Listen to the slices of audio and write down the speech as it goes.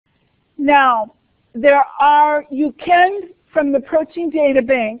Now, you can, from the protein data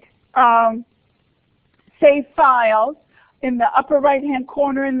bank, save files. In the upper right-hand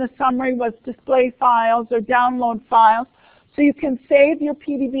corner in the summary was display files or download files. So you can save your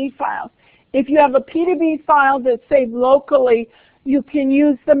PDB files. If you have a PDB file that's saved locally, you can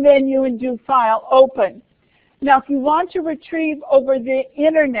use the menu and do File Open. Now, if you want to retrieve over the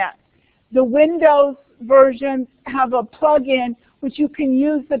internet, the Windows versions have a plug-in which you can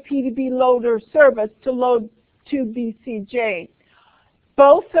use the PDB loader service to load to BCJ.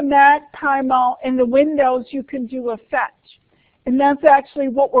 Both the Mac, PyMOL, and the Windows, you can do a fetch. And that's actually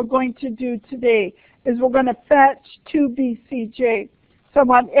what we're going to do today, is we're going to fetch to BCJ. So I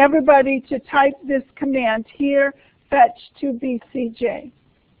want everybody to type this command here, fetch to BCJ.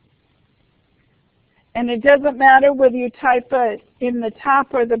 And it doesn't matter whether you type it in the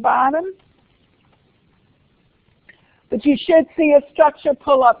top or the bottom, but you should see a structure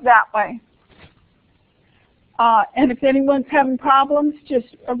pull up that way. And if anyone's having problems,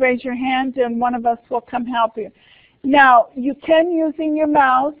 just raise your hand and one of us will come help you. Now, you can, using your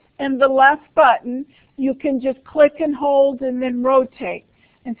mouse and the left button, you can just click and hold and then rotate.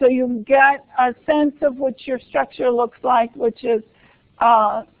 And so you get a sense of what your structure looks like, which is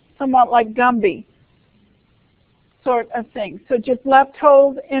somewhat like Gumby sort of thing. So just left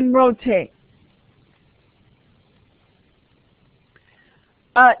hold and rotate.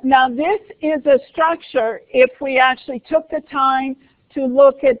 Now this is a structure if we actually took the time to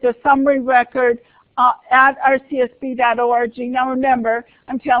look at the summary record at rcsb.org. Now remember,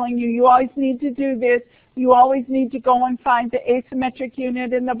 I'm telling you, you always need to do this. You always need to go and find the asymmetric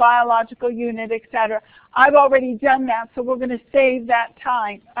unit and the biological unit, etc. I've already done that, so we're going to save that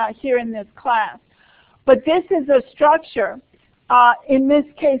time here in this class. But this is a structure. In this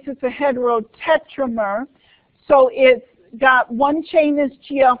case, it's a heterotetramer. So it's got one chain is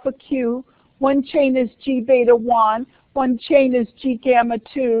G alpha Q, one chain is G beta 1, one chain is G gamma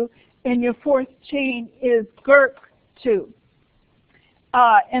 2, and your fourth chain is GERC 2.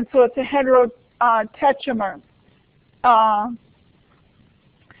 And so it's a heterotetramer.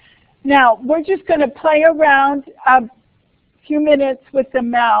 Now, we're just going to play around a few minutes with the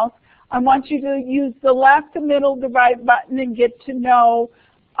mouse. I want you to use the left, the middle, the right button and get to know,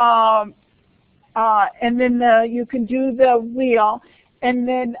 and then you can do the wheel. And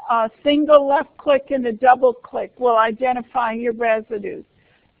then a single left click and a double click will identify your residues.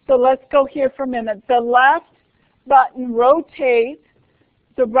 So let's go here for a minute. The left button rotates.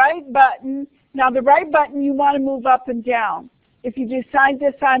 The right button, now the right button you want to move up and down. If you do side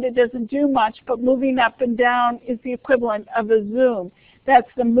to side, it doesn't do much, but moving up and down is the equivalent of a zoom.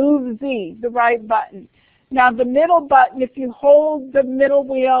 That's the move Z, the right button. Now the middle button, if you hold the middle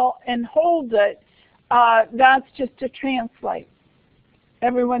wheel and hold it, that's just to translate.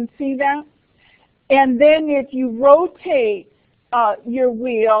 Everyone see that? And then if you rotate your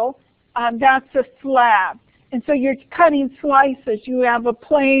wheel, that's a slab. And so you're cutting slices. You have a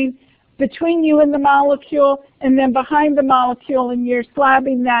plane between you and the molecule, and then behind the molecule, and you're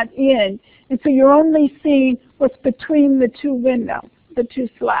slabbing that in. And so you're only seeing what's between the two windows, the two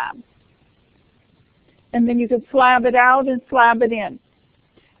slabs. And then you can slab it out and slab it in.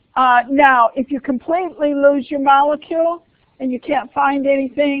 Now, if you completely lose your molecule and you can't find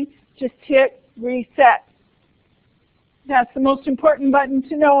anything, just hit reset. That's the most important button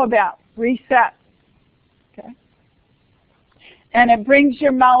to know about, reset. Okay. And it brings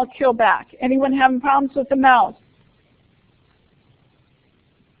your molecule back. Anyone having problems with the mouse?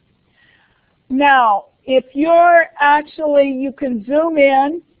 Now, if you're actually, you can zoom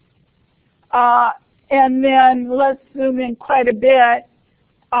in, and then let's zoom in quite a bit.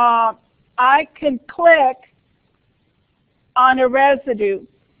 I can click on a residue.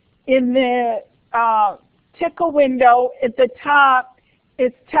 In the tickle window at the top,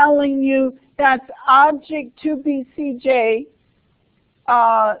 it's telling you that's object to BCJ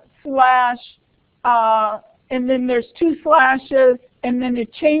slash, and then there's two slashes, and then a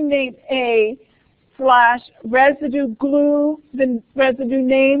chain name A slash residue glue, the residue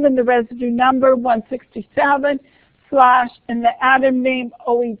name and the residue number 167 slash, and the atom name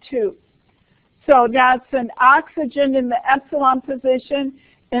OE2. So that's an oxygen in the epsilon position,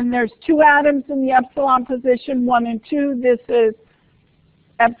 and there's two atoms in the epsilon position, 1 and 2. This is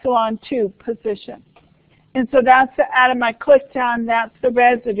epsilon 2 position. And so that's the atom I clicked on. That's the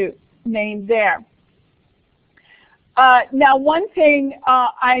residue name there. Now, one thing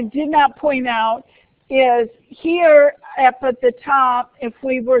I did not point out is here up at the top, if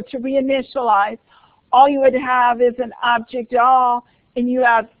we were to reinitialize, all you would have is an object all, and you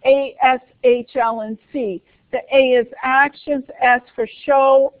have A, S, H, L, and C. The A is actions, S for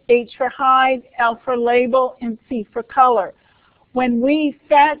show, H for hide, L for label, and C for color. When we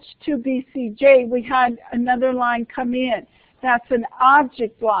fetched to BCJ, we had another line come in. That's an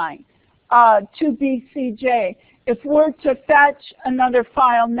object line to BCJ. If we're to fetch another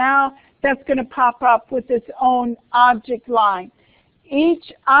file now, that's going to pop up with its own object line.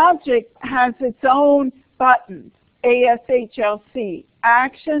 Each object has its own buttons, ASHLC,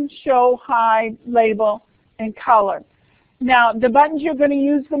 action, show, hide, label, and color. Now, the buttons you're going to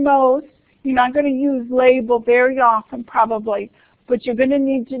use the most, you're not going to use label very often probably, but you're going to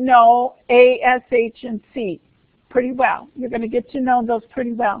need to know A, S, H, and C pretty well. You're going to get to know those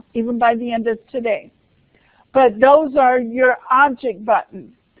pretty well, even by the end of today. But those are your object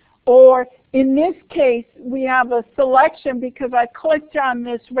buttons. Or in this case, we have a selection because I clicked on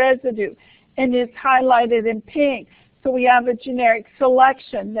this residue and it's highlighted in pink. So we have a generic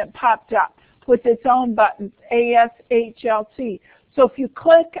selection that popped up with its own buttons, A, S, H, L, C. So if you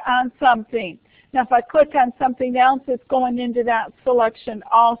click on something, now if I click on something else, it's going into that selection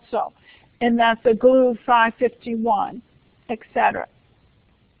also. And that's a glue 551, etc.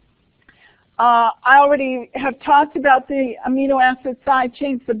 I already have talked about the amino acid side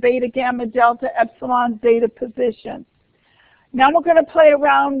chains, the beta, gamma, delta, epsilon, beta positions. Now we're going to play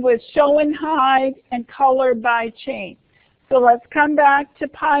around with show and hide and color by chain. So let's come back to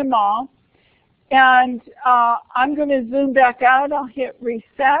PyMOL. And I'm going to zoom back out. I'll hit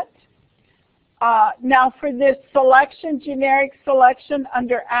reset. Now for this selection, generic selection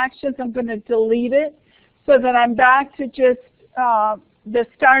under actions, I'm going to delete it so that I'm back to just the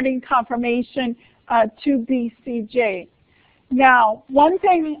starting confirmation to BCJ. Now, one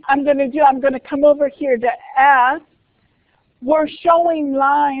thing I'm going to do, I'm going to come over here to S. We're showing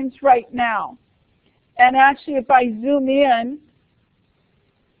lines right now. And actually, if I zoom in,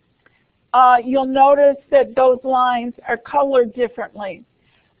 you'll notice that those lines are colored differently.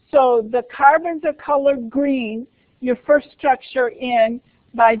 So the carbons are colored green, your first structure in.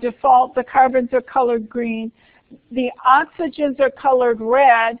 By default, the carbons are colored green. The oxygens are colored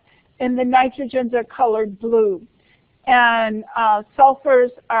red, and the nitrogens are colored blue. And sulfurs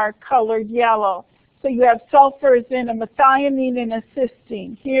are colored yellow. So you have sulfurs in a methionine and a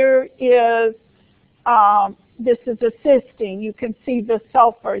cysteine. Here is, this is a cysteine. You can see the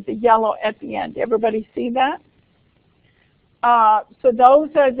sulfur, the yellow at the end. Everybody see that? So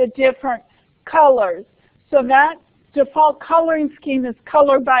those are the different colors. So that default coloring scheme is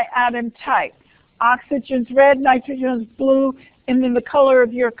color by atom type. Oxygen's red, nitrogen's blue, and then the color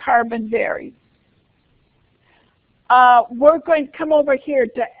of your carbon varies. We're going to come over here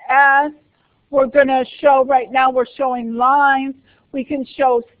to S. We're going to show, right now we're showing lines. We can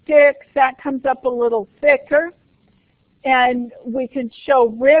show sticks. That comes up a little thicker. And we can show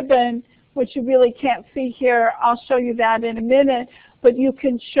ribbon, which you really can't see here. I'll show you that in a minute. But you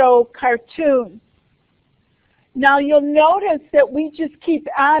can show cartoon. Now you'll notice that we just keep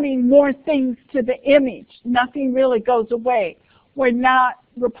adding more things to the image. Nothing really goes away. We're not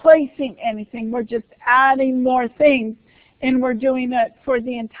replacing anything. We're just adding more things, and we're doing it for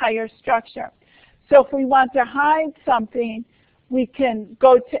the entire structure. So if we want to hide something, we can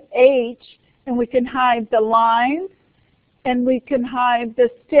go to H, and we can hide the lines, and we can hide the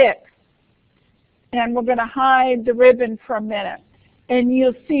sticks. And we're going to hide the ribbon for a minute. And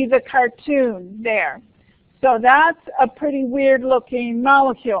you'll see the cartoon there. So that's a pretty weird looking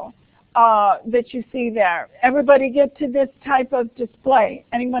molecule that you see there. Everybody get to this type of display?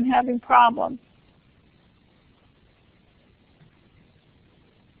 Anyone having problems?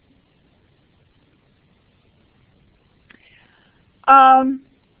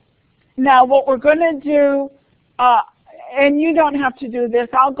 Now what we're going to do, and you don't have to do this,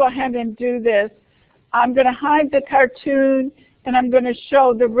 I'll go ahead and do this. I'm going to hide the cartoon and I'm going to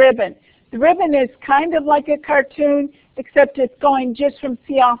show the ribbon. The ribbon is kind of like a cartoon, except it's going just from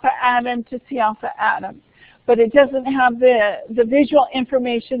C alpha atom to C alpha atom. But it doesn't have the visual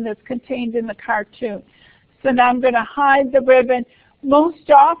information that's contained in the cartoon. So now I'm going to hide the ribbon. Most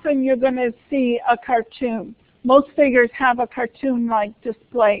often you're going to see a cartoon. Most figures have a cartoon-like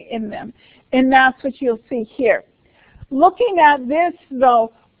display in them. And that's what you'll see here. Looking at this,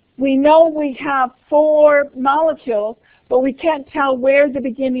 though, we know we have 4 molecules, but we can't tell where the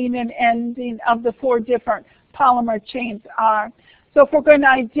beginning and ending of the 4 different polymer chains are. So if we're going to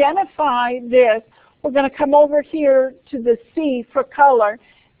identify this, we're going to come over here to the C for color,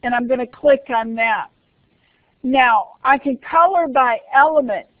 and I'm going to click on that. Now, I can color by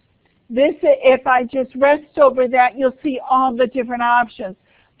element. This, if I just rest over that, you'll see all the different options.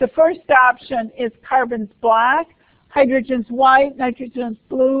 The first option is carbon's black. hydrogen's white, nitrogen's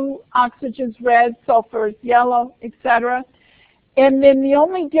blue, oxygen's red, sulfur's yellow, etc. And then the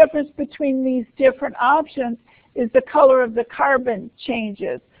only difference between these different options is the color of the carbon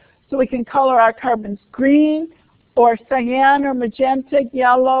changes. So we can color our carbons green or cyan or magenta,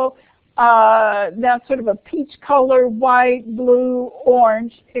 yellow, that's sort of a peach color, white, blue,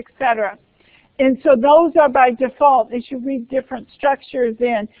 orange, etc. And so those are by default. As you read different structures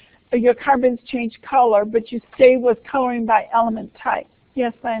in, your carbons change color, but you stay with coloring by element type.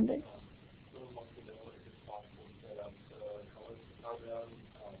 Yes, Landy?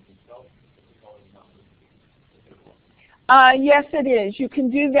 Yes, it is. You can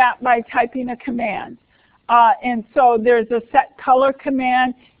do that by typing a command. And so there's a set color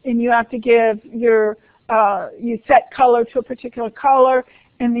command, and you have to give your, you set color to a particular color,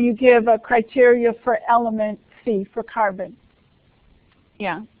 and then you give a criteria for element C for carbon.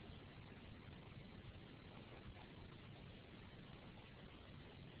 Yeah.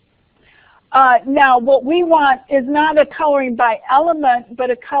 Now, what we want is not a coloring by element, but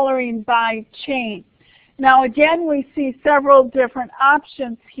a coloring by chain. Now, again, we see several different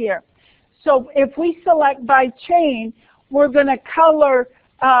options here. So if we select by chain, we're going to color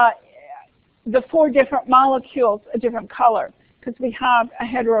the 4 different molecules a different color because we have a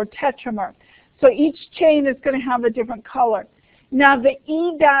heterotetramer. So each chain is going to have a different color. Now, the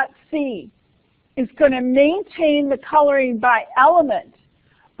E.C is going to maintain the coloring by element,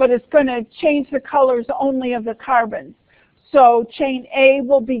 but it's going to change the colors only of the carbons. So chain A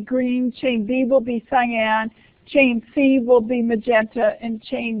will be green, chain B will be cyan, chain C will be magenta, and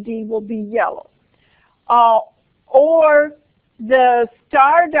chain D will be yellow. Or the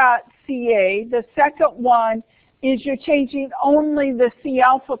star.Ca, the second one, is you're changing only the C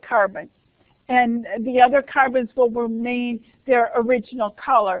alpha carbon, and the other carbons will remain their original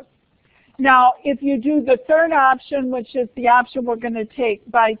color. Now, if you do the third option, which is the option we're going to take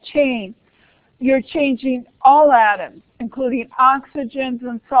by chain, you're changing all atoms, including oxygens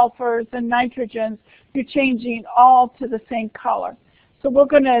and sulfurs and nitrogens. You're changing all to the same color. So we're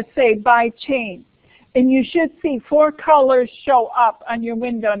going to say by chain. And you should see 4 colors show up on your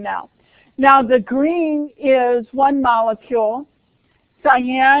window now. Now, the green is 1 molecule.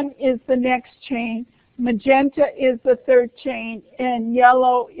 Cyan is the next chain. Magenta is the 3rd chain. And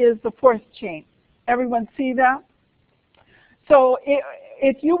yellow is the 4th chain. Everyone see that? So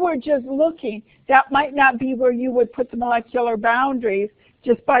if you were just looking, that might not be where you would put the molecular boundaries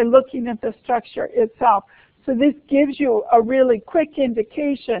just by looking at the structure itself. So this gives you a really quick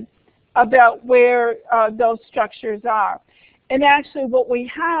indication about where those structures are. And actually what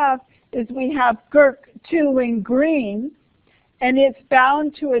we have is we have GERK2 in green, and it's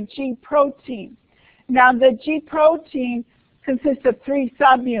bound to a G protein. Now the G protein consists of 3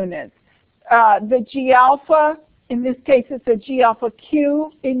 subunits. The G alpha, in this case it's a G alpha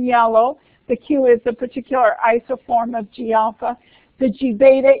Q in yellow. The Q is a particular isoform of G alpha. The G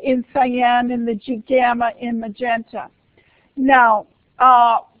beta in cyan and the G gamma in magenta. Now,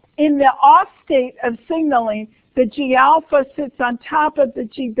 in the off state of signaling, the G alpha sits on top of the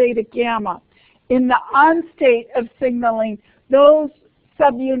G beta gamma. In the on state of signaling, those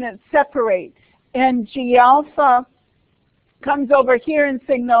subunits separate, and G alpha comes over here and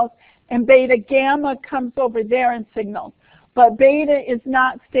signals, and beta gamma comes over there and signals. But beta is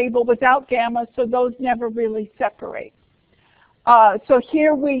not stable without gamma, so those never really separate. So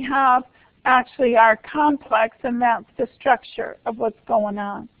here we have actually our complex, and that's the structure of what's going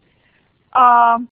on.